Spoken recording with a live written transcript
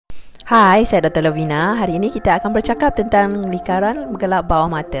Hai, saya Dr. Lovina. Hari ini kita akan bercakap tentang lingkaran gelap bawah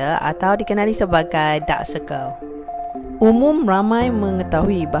mata atau dikenali sebagai dark circle. Umum ramai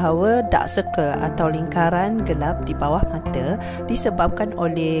mengetahui bahawa dark circle atau lingkaran gelap di bawah mata disebabkan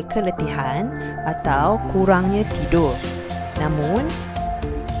oleh keletihan atau kurangnya tidur. Namun,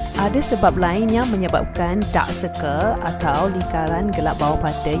 ada sebab lain yang menyebabkan dark circle atau lingkaran gelap bawah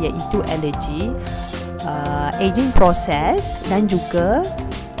mata, iaitu alergi, aging process dan juga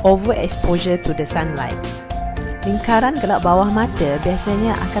overexposure to the sunlight. Lingkaran gelap bawah mata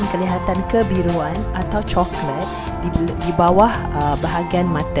biasanya akan kelihatan kebiruan atau coklat di bawah bahagian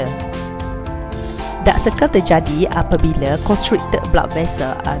mata. Dark circle terjadi apabila constricted blood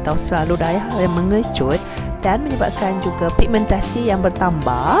vessel atau salur darah yang mengecut dan menyebabkan juga pigmentasi yang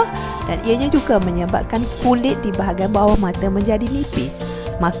bertambah, dan ianya juga menyebabkan kulit di bahagian bawah mata menjadi nipis.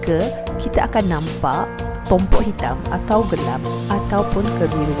 Maka kita akan nampak tompok hitam atau gelap ataupun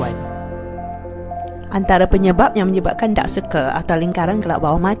kebiruan. Antara penyebab yang menyebabkan dark circle atau lingkaran gelap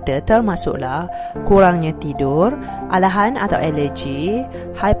bawah mata termasuklah kurangnya tidur, alahan atau alergi,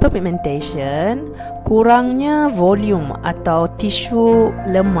 hyperpigmentation, kurangnya volume atau tisu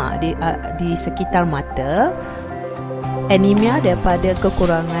lemak di sekitar mata, anemia daripada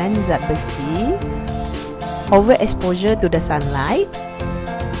kekurangan zat besi, overexposure to the sunlight,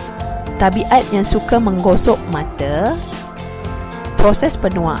 tabiat yang suka menggosok mata, proses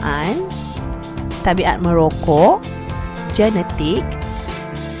penuaan, tabiat merokok, genetik,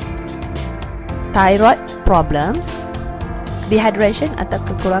 thyroid problems, dehydration atau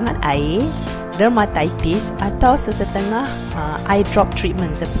kekurangan air, dermatitis atau sesetengah eye drop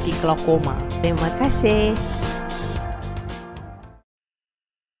treatment seperti glaukoma. Terima kasih.